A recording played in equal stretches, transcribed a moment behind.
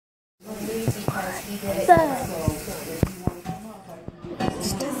Did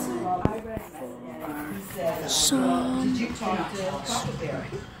you talk to Papa Bear?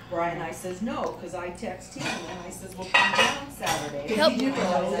 Brian, I says no, because I text him and I says, well, come down Saturday. Yep. He didn't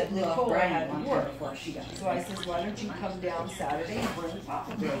know that Nicole had to work. So I says, why don't you come down Saturday and bring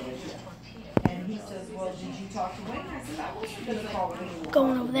Papa Bear with you? And he says, well, did you talk to Wayne? I said, I wasn't going to call Wayne.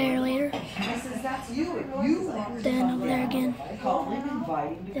 Going over there later. I says, that's you. If you want to Then over there again. call him,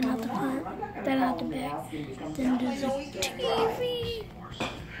 invite him to Then come out the along. front. Then out the back. Then do the TV.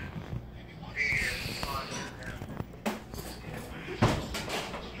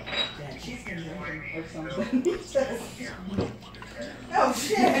 Or something. Oh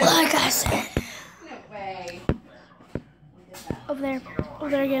shit! Like I said. No way. Over there. Over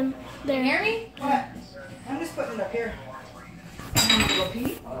there again. There. You hear me? What? I'm just putting it up here.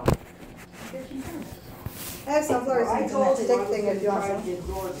 Repeat? I have sunflower seeds in that stick thing if you want some.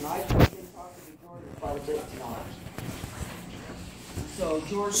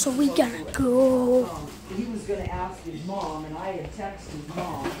 So we gotta go. He was going to ask his mom, and I had texted his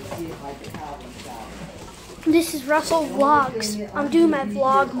mom to see if I could have him Saturday. This is Russell Vlogs. I'm doing my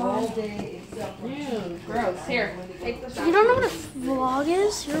vlog mode. Ew, gross. Here, take this out. You don't know what a vlog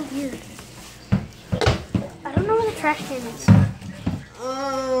is? You're weird. I don't know where the trash can is.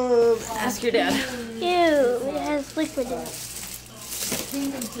 Ask your dad. Ew, it has liquid in it.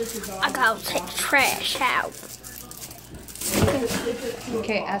 I gotta take the trash out.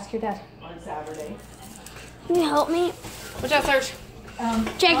 Okay, ask your dad. On Saturday. Can you help me? Watch out, Serge.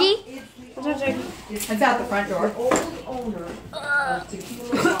 Jackie? Watch out, Jackie. It's out the front door. Old owner of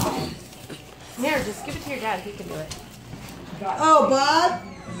Tequila Bomb. Here, just give it to your dad. He can do it. Oh, Bob?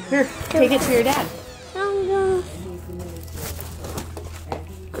 Here, take it to your dad. I'm gonna...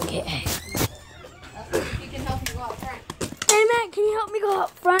 Okay. He can help you go out front. Hey, Matt, can you help me go up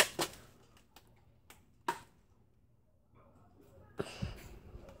front?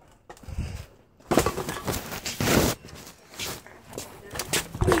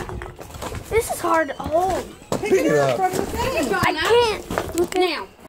 This is hard to hold. Pick it up from the thing. I can't. Okay. Now.